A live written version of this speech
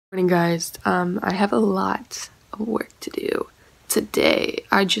Morning guys. I have a lot of work to do today.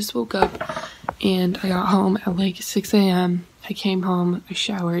 I just woke up and I got home at like 6 a.m. I came home, I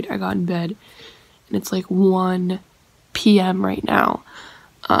showered, I got in bed, and it's like 1 p.m. right now.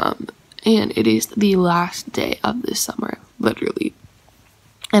 And it is the last day of this summer, literally.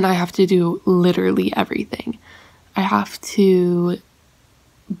 And I have to do literally everything. I have to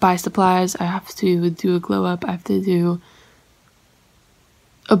buy supplies, I have to do a glow up, I have to do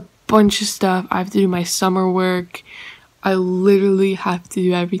a bunch of stuff. I have to do my summer work. I literally have to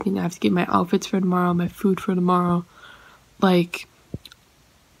do everything. I have to get my outfits for tomorrow, my food for tomorrow. Like,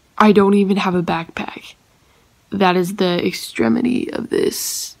 I don't even have a backpack. That is the extremity of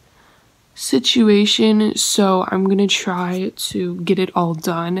this situation. So I'm gonna try to get it all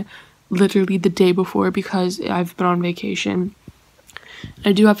done literally the day before because I've been on vacation.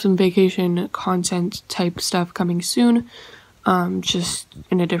 I do have some vacation content type stuff coming soon. Just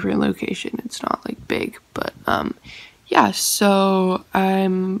in a different location. It's not like big, but yeah, so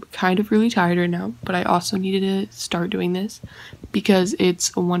I'm kind of really tired right now, but I also needed to start doing this because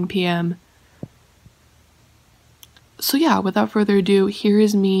it's 1 p.m. So yeah, without further ado, here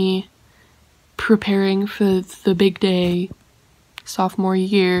is me preparing for the big day, sophomore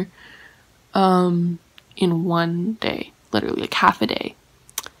year, in one day, literally like half a day.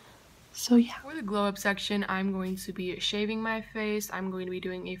 So yeah. For the glow up section, I'm going to be shaving my face. I'm going to be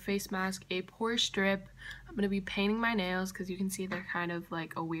doing a face mask, a pore strip. I'm going to be painting my nails because you can see they're kind of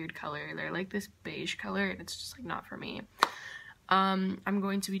like a weird color. They're like this beige color and it's just like not for me. I'm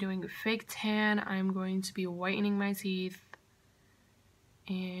going to be doing a fake tan. I'm going to be whitening my teeth.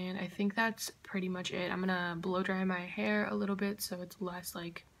 And I think that's pretty much it. I'm going to blow dry my hair a little bit so it's less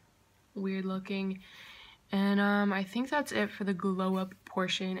like weird looking. And I think that's it for the glow up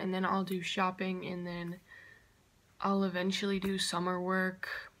portion, and then I'll do shopping, and then I'll eventually do summer work.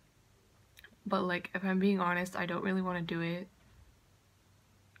 But like, if I'm being honest, I don't really want to do it,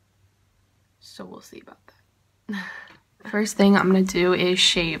 so we'll see about that. First thing I'm gonna do is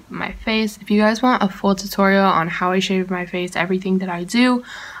shave my face. If you guys want a full tutorial on how I shave my face, everything that I do,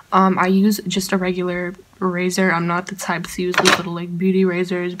 I use just a regular razor. I'm not the type to use these little like beauty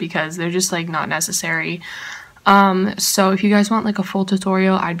razors because they're just like not necessary. So if you guys want like a full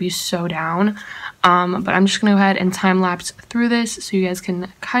tutorial, I'd be so down. But I'm just gonna go ahead and time lapse through this so you guys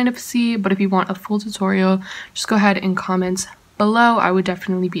can kind of see. But if you want a full tutorial, just go ahead and comment below. I would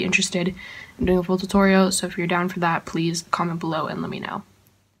definitely be interested in doing a full tutorial. So if you're down for that, please comment below and let me know.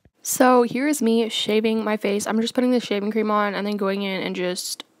 So here is me shaving my face. I'm just putting the shaving cream on and then going in and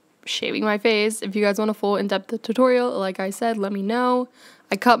just shaving my face. If you guys want a full in-depth tutorial, like I said, let me know.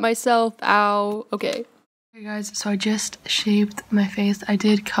 I cut myself out. Okay guys, so I just shaved my face. I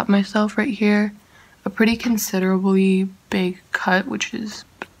did cut myself right here, a pretty considerably big cut, which is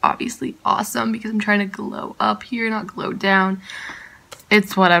obviously awesome because I'm trying to glow up here, not glow down.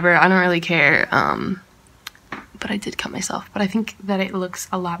 It's whatever, I don't really care. But I did cut myself, but I think that it looks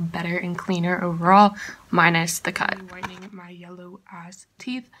a lot better and cleaner overall, minus the cut. I'm whitening my yellow ass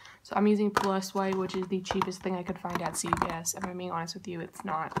teeth, so I'm using Plus White, which is the cheapest thing I could find at CVS. If I'm being honest with you, it's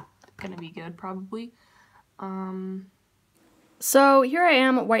not gonna be good probably. So here I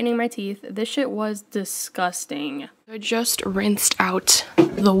am whitening my teeth. This shit was disgusting. I just rinsed out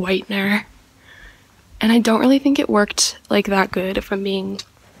the whitener, and I don't really think it worked like that good, if I'm being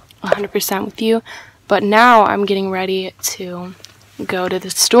 100% with you. But now I'm getting ready to go to the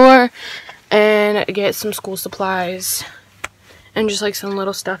store and get some school supplies and just like some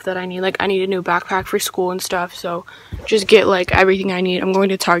little stuff that I need. Like I need a new backpack for school and stuff, so just get like everything I need. I'm going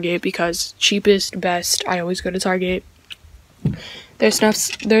to Target because cheapest, best. I always go to Target. Their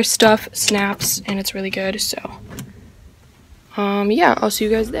stuff snaps and it's really good. So yeah, I'll see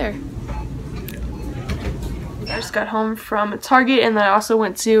you guys there. I just got home from Target and then I also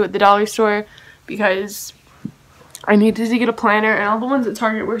went to the dollar store because I needed to get a planner, and all the ones at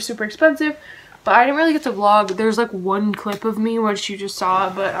Target were super expensive, but I didn't really get to vlog. There's like one clip of me which you just saw,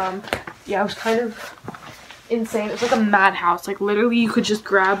 but yeah, it was kind of insane. It's like a madhouse. Like literally you could just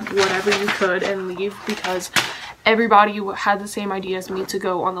grab whatever you could and leave because everybody had the same idea as me to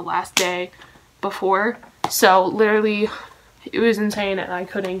go on the last day before. So literally it was insane and I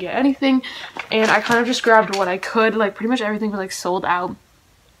couldn't get anything, and I kind of just grabbed what I could. Like pretty much everything was like sold out.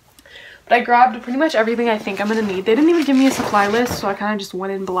 But I grabbed pretty much everything I think I'm gonna need. They didn't even give me a supply list, so I kind of just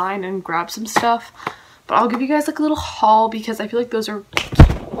went in blind and grabbed some stuff. But I'll give you guys like a little haul because I feel like those are,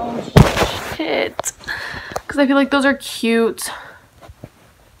 oh shit, because I feel like those are cute.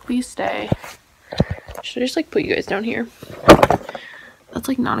 Please stay. Should I just like put you guys down here? That's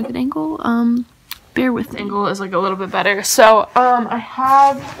like not a good angle. bear with, angle is like a little bit better. So I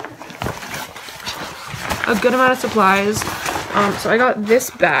have a good amount of supplies. So I got this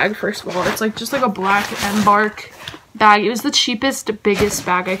bag. First of all, it's like just like a black embark bag. It was the cheapest, biggest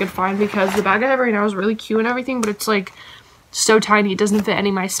bag I could find because the bag I have right now is really cute and everything, but it's like so tiny it doesn't fit any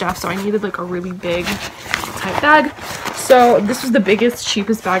of my stuff, so I needed like a really big type bag. So this was the biggest,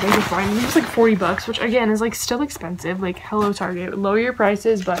 cheapest bag I could find. It was like 40 bucks, which again is like still expensive. Like, hello Target, lower your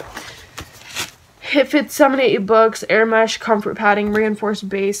prices. But it fits 7 to 8 books, air mesh, comfort padding, reinforced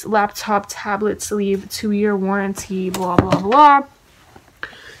base, laptop, tablet sleeve, 2-year warranty, blah blah blah.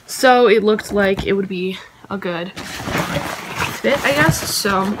 So it looked like it would be a good fit, I guess.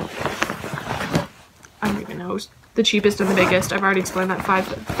 So I don't even know, the cheapest and the biggest. I've already explained that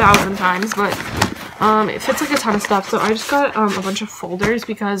 5,000 times, but it fits like a ton of stuff. So I just got a bunch of folders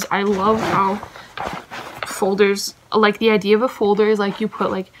because I love how folders, like the idea of a folder is like you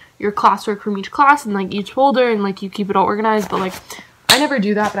put like your classwork from each class in like each folder and like you keep it all organized, but like I never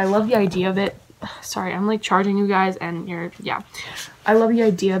do that, but I love the idea of it. Sorry, I'm like charging you guys and yeah, I love the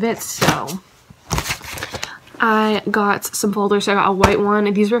idea of it. So I got some folders. So I got a white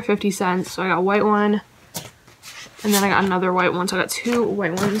one, these were 50 cents, so I got a white one and then I got another white one, so I got 2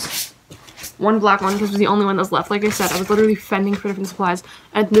 white ones, 1 black one because it was the only one that was left. Like I said, I was literally fending for different supplies,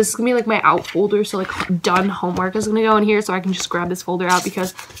 and this is gonna be like my out folder, so like done homework is gonna go in here, so I can just grab this folder out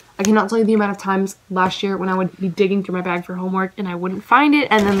because I cannot tell you the amount of times last year when I would be digging through my bag for homework and I wouldn't find it,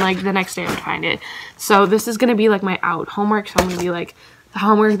 and then like the next day I would find it. So this is gonna be like my out homework, so I'm gonna be like the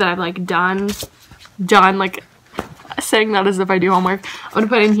homework that I've like done, like saying that as if I do homework. I'm gonna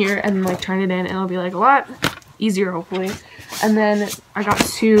put it in here and like turn it in, and it'll be like a lot easier hopefully. And then I got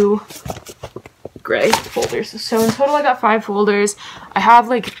 2 gray folders, so in total I got 5 folders. I have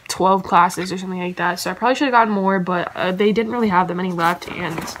like 12 classes or something like that, so I probably should have gotten more, but they didn't really have that many left,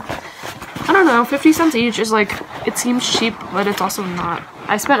 and I don't know, 50 cents each is like, it seems cheap, but it's also not.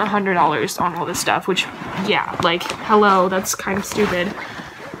 I spent $100 on all this stuff, which yeah, like hello, that's kind of stupid.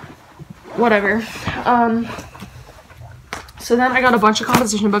 Whatever. So then I got a bunch of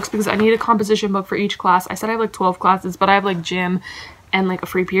composition books because I need a composition book for each class. I said I have like 12 classes, but I have like gym and like a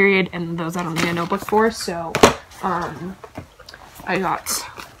free period, and those I don't need a notebook for. So I got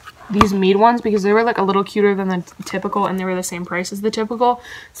these mead ones because they were like a little cuter than the typical, and they were the same price as the typical.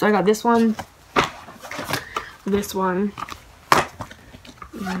 So I got this one, this one,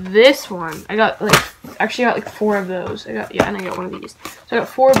 this one. I got like, actually I got like 4 of those. And I got one of these. So I got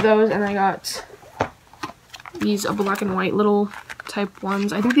 4 of those, and I got these black and white little type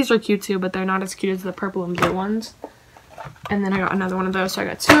ones. I think these are cute too, but they're not as cute as the purple and blue ones. And then I got another one of those, so I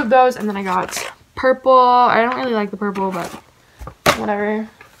got 2 of those, and then I got purple. I don't really like the purple, but whatever.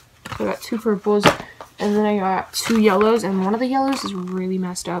 So I got 2 purples, and then I got 2 yellows, and one of the yellows is really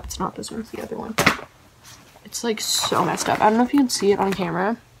messed up. It's not this one, it's the other one. It's like so messed up. I don't know if you can see it on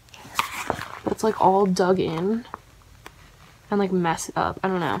camera, but it's like all dug in and like messed up. I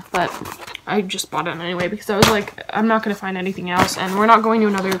don't know, but I just bought it anyway because I was like, I'm not going to find anything else, and we're not going to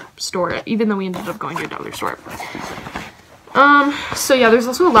another store, even though we ended up going to another store. So yeah, there's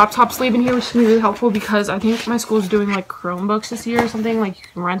also a laptop sleeve in here, which is going to be really helpful because I think my school's doing like Chromebooks this year or something, like you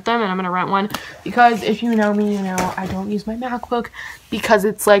can rent them, and I'm going to rent one because if you know me, you know I don't use my MacBook because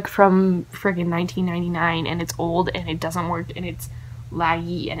it's like from friggin' 1999 and it's old and it doesn't work and it's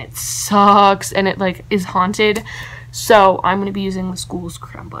laggy and it sucks and it like is haunted. So I'm going to be using the school's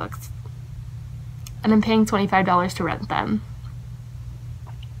Chromebooks, and I'm paying $25 to rent them.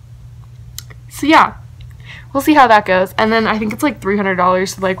 So yeah, we'll see how that goes. And then I think it's like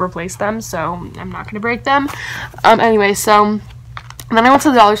 $300 to like replace them, so I'm not going to break them. Anyway, so then I went to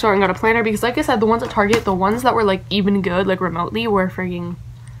the dollar store and got a planner because like I said, the ones at Target, the ones that were like even good, like remotely, were freaking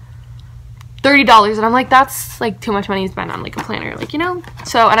 $30, and I'm like, that's like too much money to spend on like a planner, like, you know.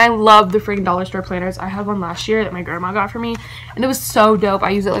 So, and I love the freaking dollar store planners. I had one last year that my grandma got for me, and it was so dope.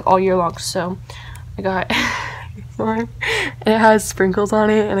 I use it like all year long. So I got one, and it has sprinkles on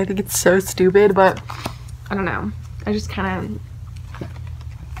it, and I think it's so stupid, but I don't know, I just kind of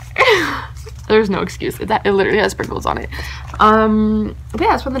there's no excuse. It literally has sprinkles on it. But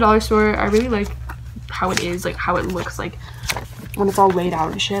yeah, it's from the dollar store. I really like how it is, like how it looks like when it's all laid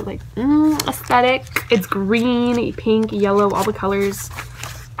out and shit, like aesthetic. It's green, pink, yellow, all the colors.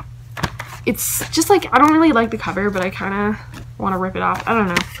 It's just like, I don't really like the cover, but I kind of want to rip it off. I don't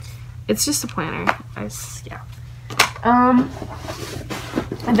know, it's just a planner. Yeah.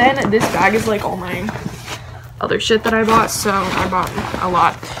 And then this bag is like all my other shit that I bought, so I bought a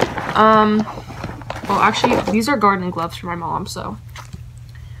lot. Well, actually these are gardening gloves for my mom, so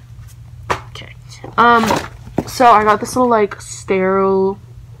okay. So I got this little like sterile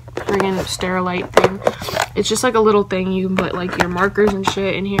friggin' Sterilite thing. It's just like a little thing you can put like your markers and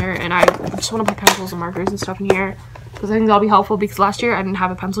shit in here, and I just want to put pencils and markers and stuff in here because I think that'll be helpful, because last year I didn't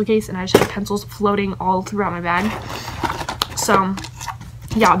have a pencil case and I just had pencils floating all throughout my bag. So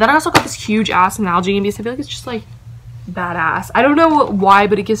yeah, then I also got this huge ass Nalgene because I feel like it's just like badass. I don't know why,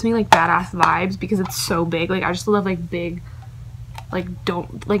 but it gives me like badass vibes because it's so big. Like I just love like big, like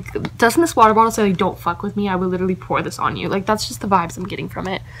don't, like, doesn't this water bottle say like don't fuck with me, I would literally pour this on you? Like that's just the vibes I'm getting from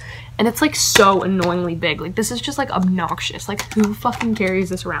it. And it's like so annoyingly big. Like this is just like obnoxious. Like who fucking carries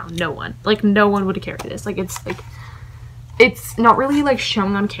this around? No one. Like no one would carry this. Like it's not really like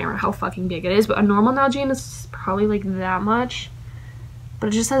showing on camera how fucking big it is, but a normal Nalgene is probably like that much, but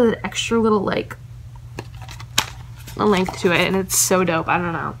it just has an extra little like a length to it, and it's so dope. I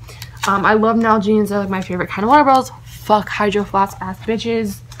don't know. I love Nalgene's. They're like my favorite kind of water bottles. Fuck Hydro Flask ass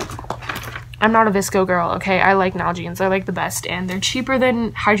bitches. I'm not a Visco girl, okay? I like Nalgene's. They're like the best, and they're cheaper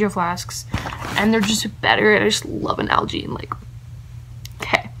than Hydro Flasks, and they're just better, and I just love an Nalgene. Like,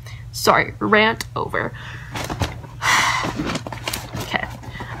 okay. Sorry, rant over. Okay.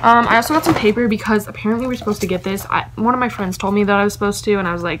 I also got some paper because apparently we're supposed to get this. One of my friends told me that I was supposed to, and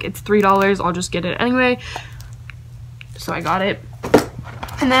I was like, it's $3, I'll just get it anyway. So I got it.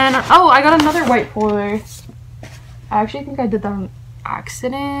 And then, oh, I got another white folder. I actually think I did that on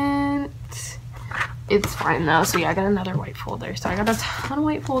accident. It's fine though. So yeah, I got another white folder. So I got a ton of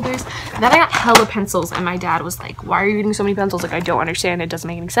white folders. And then I got hella pencils, and my dad was like, why are you getting so many pencils? Like, I don't understand. It doesn't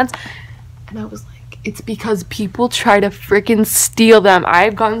make any sense. And I was like, it's because people try to freaking steal them.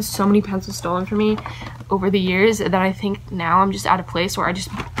 I've gotten so many pencils stolen from me over the years that I think now I'm just at a place where I just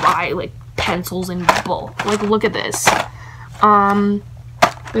buy like pencils in bulk. Like, look at this.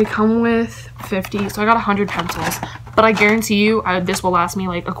 They come with 50, so I got 100 pencils, but I guarantee you this will last me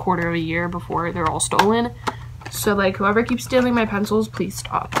like a quarter of a year before they're all stolen. So like, whoever keeps stealing my pencils, please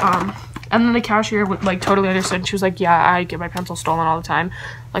stop. And then the cashier would like totally understood. She was like, yeah, I get my pencils stolen all the time,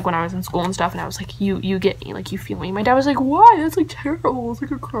 like when I was in school and stuff. And I was like, you get me, like, you feel me. My dad was like, why? That's like terrible. It's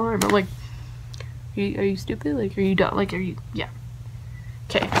like a crime. I'm like, are you stupid? Like, are you dumb? Like, are you? Yeah.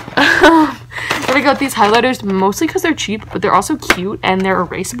 Okay. Then I got these highlighters mostly because they're cheap, but they're also cute and they're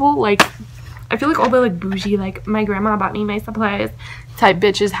erasable. Like, I feel like all the like bougie, like my grandma bought me my supplies type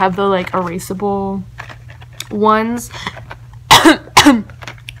bitches have the like erasable ones.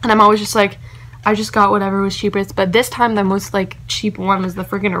 And I'm always just like, I just got whatever was cheapest. But this time the most like cheap one was the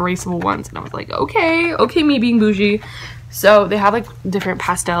freaking erasable ones, and I was like, okay, me being bougie. So they have like different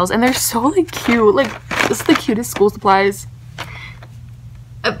pastels, and they're so like cute. Like, this is the cutest school supplies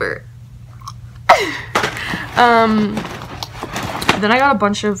ever. Then I got a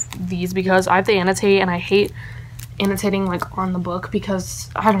bunch of these because I have to annotate, and I hate annotating like on the book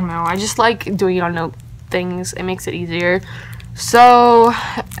because I don't know, I just like doing it on note things. It makes it easier. So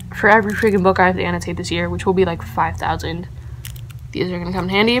for every freaking book I have to annotate this year, which will be like 5,000, these are gonna come in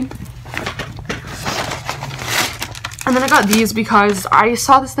handy. And then I got these because I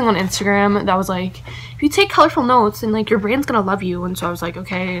saw this thing on Instagram that was like, if you take colorful notes and like your brain's gonna love you. And so I was like,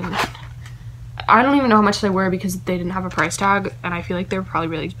 okay. And I don't even know how much they were because they didn't have a price tag, and I feel like they're probably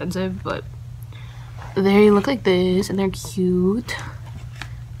really expensive, but they look like this and they're cute.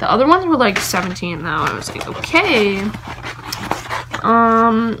 The other ones were like 17 though. I was like, okay.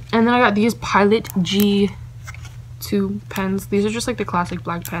 And then I got these Pilot G2 pens. These are just like the classic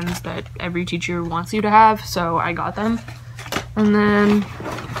black pens that every teacher wants you to have, so I got them. And then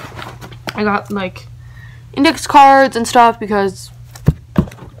I got like index cards and stuff because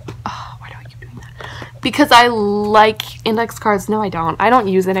because I like index cards. No, I don't. I don't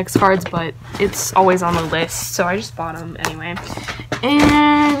use index cards, but it's always on the list, so I just bought them anyway.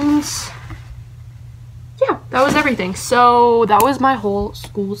 And yeah, that was everything. So that was my whole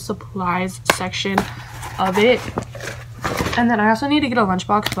school supplies section of it. And then I also need to get a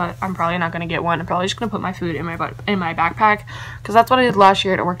lunchbox, but I'm probably not going to get one. I'm probably just going to put my food in my backpack because that's what I did last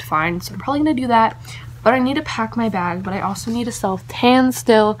year and it worked fine. So I'm probably going to do that. But I need to pack my bag, but I also need to self-tan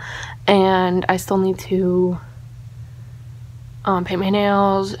still, and I still need to paint my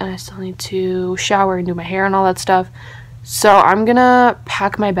nails, and I still need to shower and do my hair and all that stuff. So I'm gonna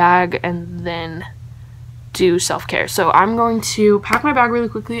pack my bag and then do self-care. So I'm going to pack my bag really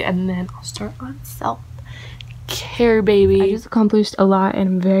quickly, and then I'll start on self-care, baby. I just accomplished a lot, and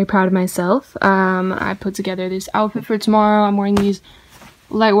I'm very proud of myself. I put together this outfit for tomorrow. I'm wearing these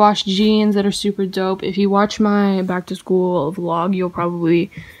light wash jeans that are super dope. If you watch my back to school vlog, you'll probably,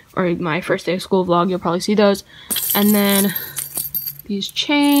 or my first day of school vlog, you'll probably see those. And then these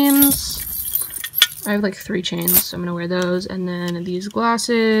chains, I have like 3 chains, so I'm gonna wear those. And then these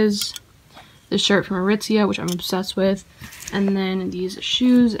glasses, this shirt from Aritzia, which I'm obsessed with, and then these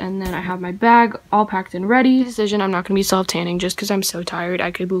shoes, and then I have my bag all packed and ready. Decision, I'm not going to be self-tanning just because I'm so tired.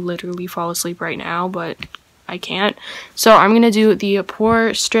 I could literally fall asleep right now, but I can't. So I'm going to do the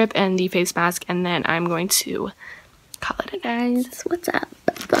pore strip and the face mask, and then I'm going to call it a guys. What's up?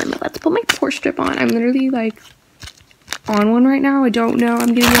 So I'm about to put my pore strip on. I'm literally like on one right now. I don't know.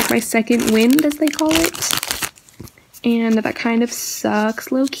 I'm getting like my second wind, as they call it. And that kind of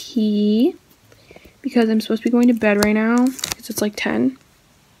sucks low-key because I'm supposed to be going to bed right now because it's like 10.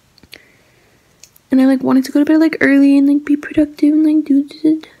 And I like wanted to go to bed like early and like be productive and like do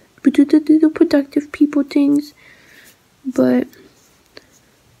the productive people things. But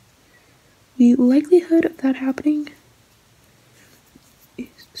the likelihood of that happening is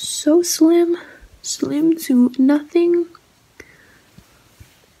so slim to nothing.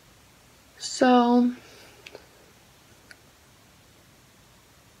 So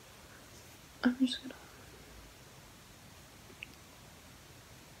I'm just gonna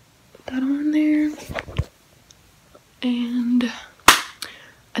put that on there, and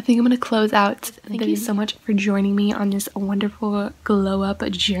I think I'm gonna close out. Thank you so much for joining me on this wonderful glow up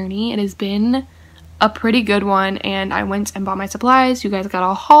journey. It has been a pretty good one, and I went and bought my supplies. You guys got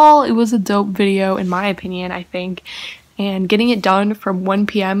a haul. It was a dope video in my opinion, I think. And getting it done from 1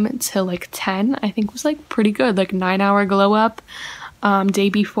 p.m. till like 10, I think was like pretty good. Like 9-hour glow up. Day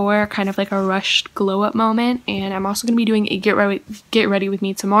before, kind of like a rushed glow up moment. And I'm also going to be doing a get ready with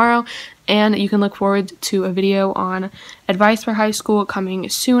me tomorrow, and you can look forward to a video on advice for high school coming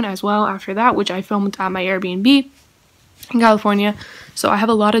soon as well after that, which I filmed at my Airbnb in California. So I have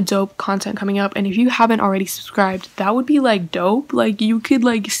a lot of dope content coming up, and if you haven't already subscribed, that would be like dope. Like you could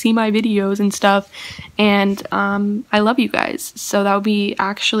like see my videos and stuff, and I love you guys, so that would be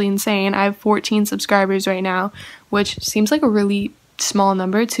actually insane. I have 14 subscribers right now, which seems like a really small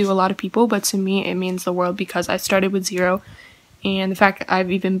number to a lot of people, but to me it means the world because I started with 0, and the fact that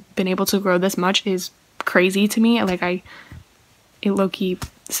I've even been able to grow this much is crazy to me. Like it low-key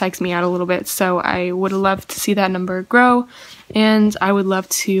psychs me out a little bit. So I would love to see that number grow, and I would love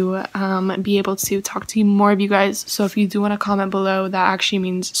to be able to talk to more of you guys. So if you do want to comment below, that actually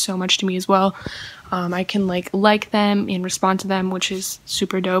means so much to me as well. I can like them and respond to them, which is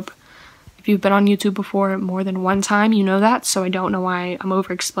super dope. If you've been on YouTube before more than one time, you know that, so I don't know why I'm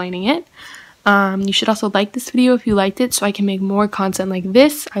over explaining it. You should also like this video if you liked it so I can make more content like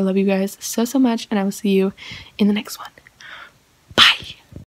this. I love you guys so much, and I will see you in the next one.